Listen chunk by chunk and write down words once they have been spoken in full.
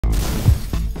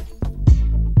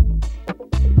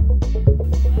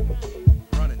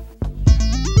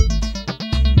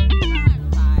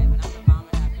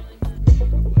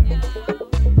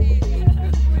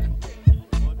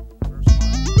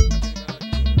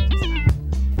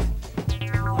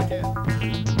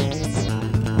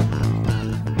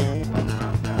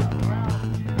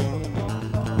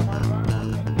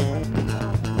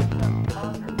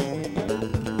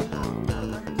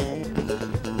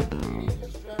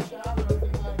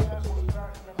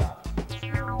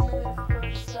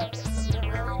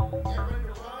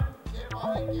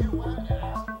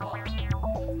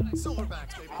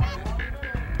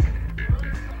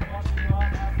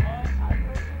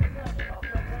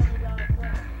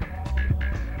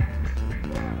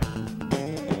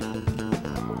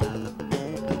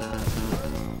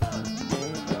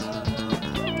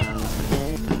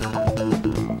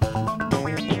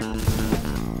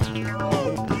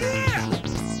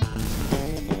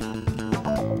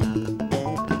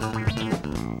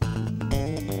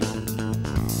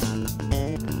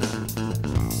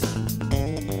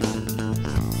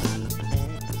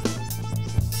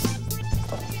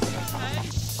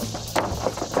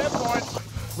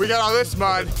We got all this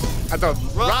mud at the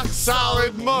Rock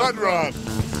Solid Mud Run.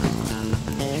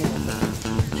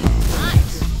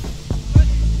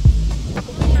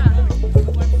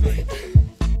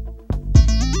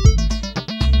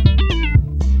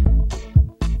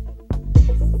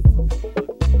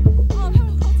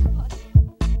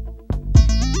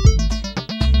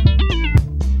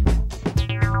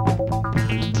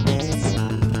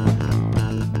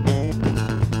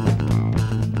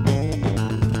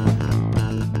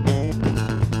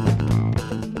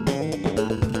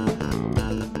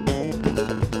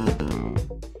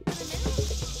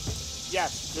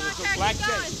 Yes, there's a black tape.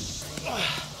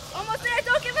 Almost there,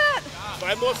 don't give up.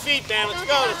 5 more feet, man. Let's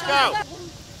go, let's go.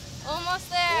 Almost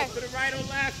there. To the right or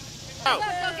left. Don't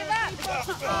give up.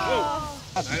 Oh.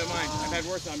 I don't mind. I've had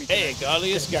worse on me. Hey, go. Look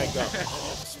at this guy go.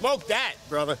 Smoke that,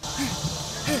 brother.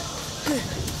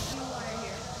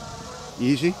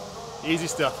 Easy? Easy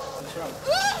stuff.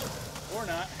 Or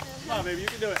not. Come on, baby, you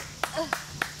can do it.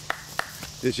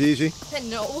 It's easy?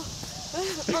 No.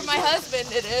 For my husband,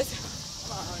 it is.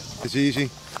 It's easy?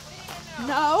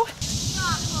 No.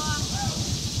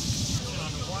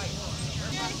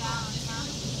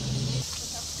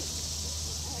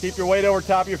 Keep your weight over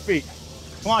top of your feet.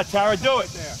 Come on, Tara, do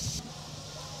it.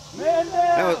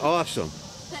 That was awesome.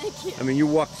 Thank you. I mean, you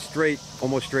walked straight,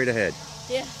 almost straight ahead.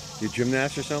 Yeah. You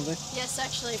gymnast or something? Yes,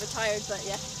 actually retired, but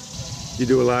yeah. You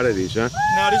do a lot of these, huh?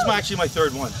 No, this is actually my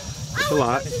third one. That's a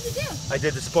lot. What did you do? I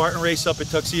did the Spartan race up at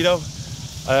Tuxedo,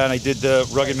 and I did the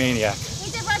Rugged Maniac.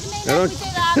 We did Rugged Maniac, we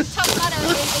did Tough Mudder,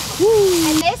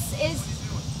 and this is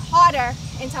harder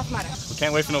in Tough Mudder. We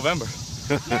can't wait for November.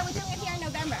 Yeah, we're doing it here in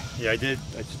November. Yeah, I did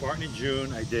Spartan in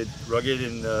June, I did Rugged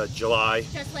in July.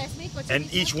 Just last week?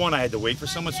 And each one I had to wait for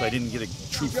someone, so I didn't get a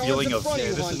true feeling of...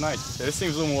 Yeah, this is nice. Yeah, this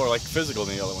seems a little more like physical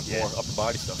than the other ones, more upper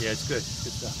body stuff. Yeah, it's good. It's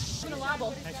good stuff. I'm gonna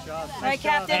wobble. Nice job. All right,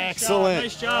 Captain. Excellent.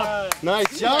 Nice job.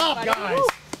 Nice job, guys.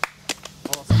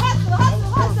 Hustle,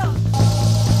 hustle, hustle.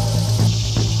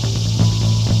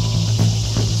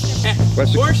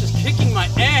 Horse is kicking my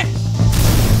ass.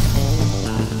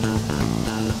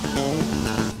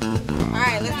 All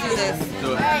right, let's do this. Do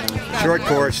it. Short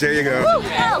course, there you go. Woo!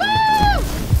 I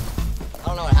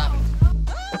don't know what happened.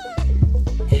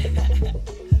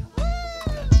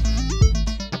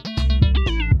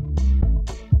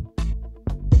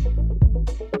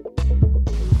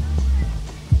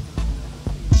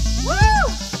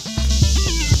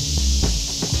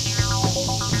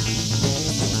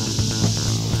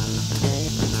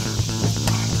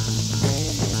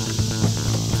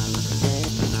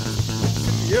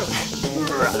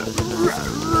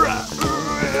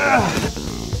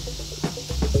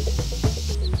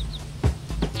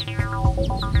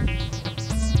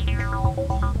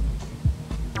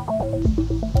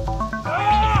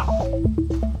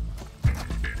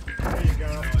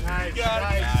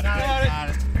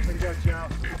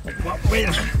 Wait a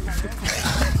minute.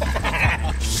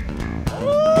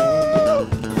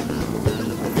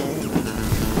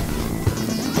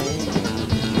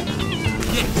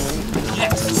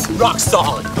 Yes, rock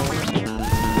solid.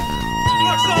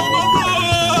 Rock solid,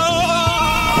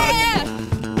 Yeah.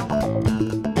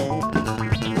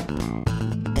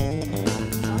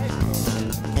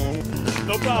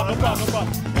 No problem, no problem, no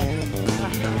problem.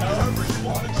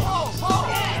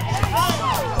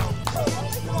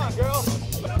 Come on, girl.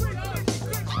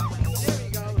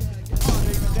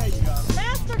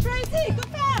 Faster, Tracy, go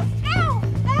fast. Ow,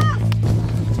 fast.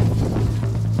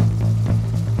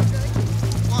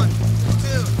 1,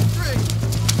 2,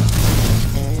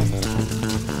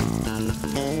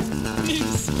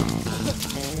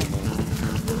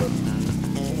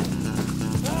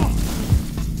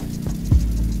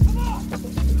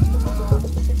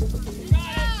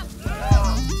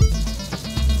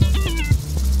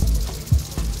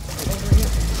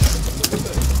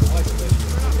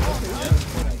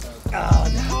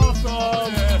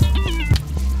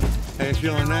 How you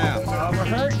feeling now? We're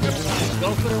hurt.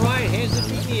 Go for the right, hands and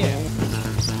feet in the air.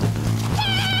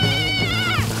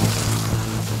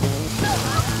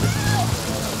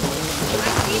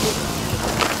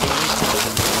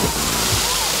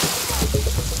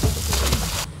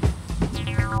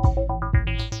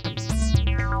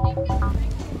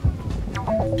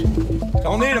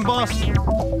 Don't need him, boss.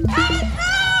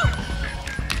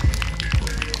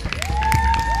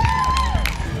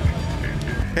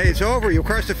 Hey, it's over. You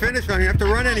crossed the finish line. You don't have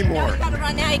to run anymore. You gotta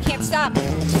run now, you can't stop.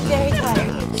 Very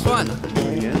tired. It's fun.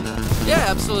 Yeah? Yeah,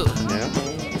 absolutely. Yeah?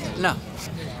 No.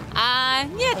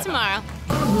 Yeah, tomorrow.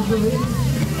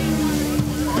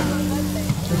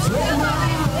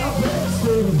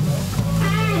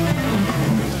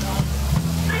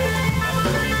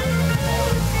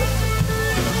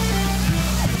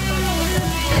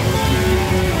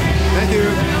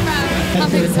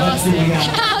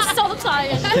 I'm so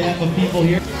tired. Staff of people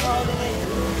here.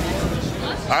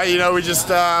 You know, we just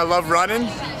love running,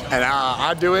 and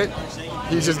I do it.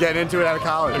 He's just getting into it out of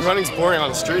college. And running's boring on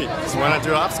the street, so why not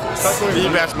do obstacles? The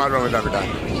best mud run we've ever done.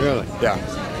 Really? Yeah.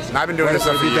 And I've been doing this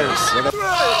for a few years.